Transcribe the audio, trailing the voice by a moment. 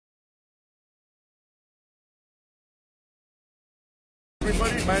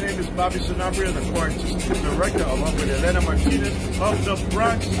everybody. My name is Bobby Sanabria, the co-artistic director, along with Elena Martinez of the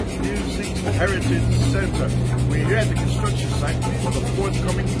Bronx Music Heritage Center. We're here at the construction site for the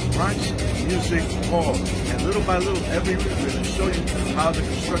forthcoming Bronx Music Hall. And little by little, every week we're going to show you how the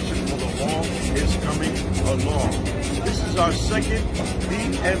construction for the hall is coming along. This is our second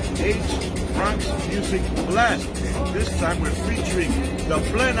BMH Bronx Music Blast. This time we're featuring the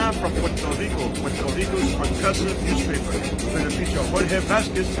Plena from Puerto Rico, Puerto Rico's percussive newspaper. We're going to feature Jorge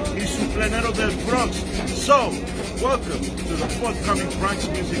Vazquez y su plenero del Bronx. So, welcome to the forthcoming Bronx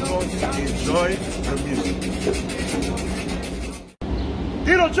Music Hall. Enjoy the music.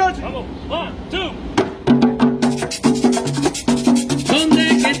 Tiro, Georgie! Vamos, 1, 2. ¿Dónde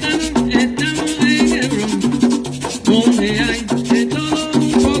que estamos? Estamos en el Bronx, donde hay de todo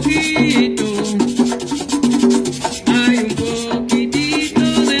un poquito. Hay un poquitito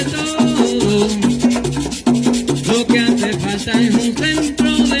de todo. Lo que hace falta es un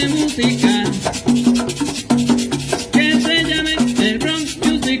centro de música que se llame el Bronx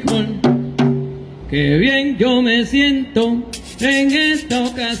Music Hall. Qué bien yo me siento en esta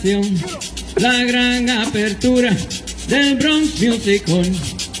ocasión, la gran apertura del Bronx Music Hall.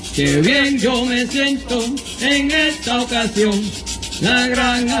 Qué bien yo me siento en esta ocasión, la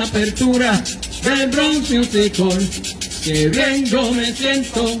gran apertura del Bronx Music Hall. Qué bien yo me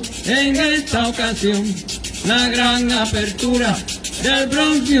siento en esta ocasión, la gran apertura del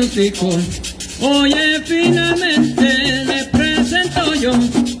Bronx Music Hall. Oye, finalmente le presento yo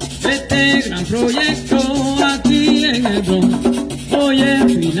este gran proyecto aquí en el Bronx. Oye,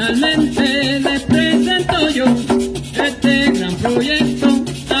 finalmente les presento yo este gran proyecto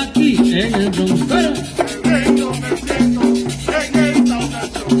aquí en el Bronx. Pero Yo me siento en esta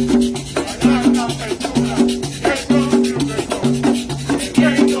ocasión, la gran apertura del Bronx Music Hall.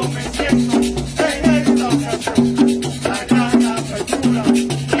 Yo me siento en esta ocasión, la gran apertura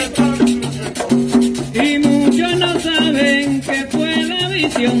del Bronx Music Hall. y muchos no saben que fue la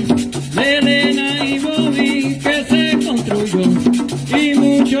visión de Elena y Bobby que se construyó. Y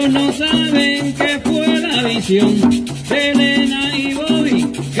muchos no saben que fue la visión de Elena y Bobby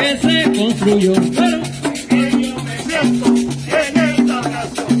que se construyó. Pero Yo me siento en esta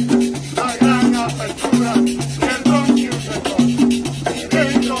ocasión, la gran apertura del Bronx Music Hall.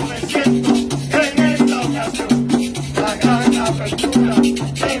 Yo me siento en esta ocasión, la gran apertura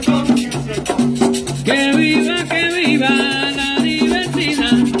del Bronx Music Hall. que viva la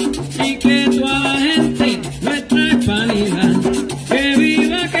diversidad y que toda la gente nuestra hispanidad. Que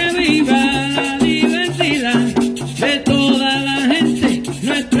viva la diversidad de toda la gente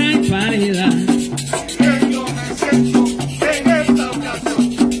nuestra hispanidad. Yo me siento en esta ocasión,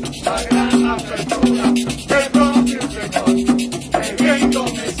 la gran apertura del Bronx Music Hall. Yo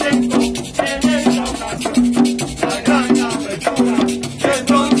me siento en esta ocasión, la gran apertura del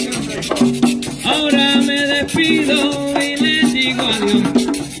Bronx Music Hall. Ahora me despido y les digo adiós.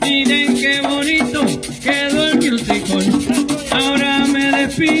 Miren qué bonito quedó el Music Hall. Ahora me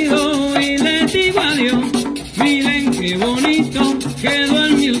despido y les digo adiós. Miren qué bonito quedó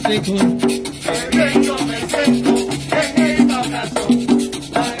el Music Hall.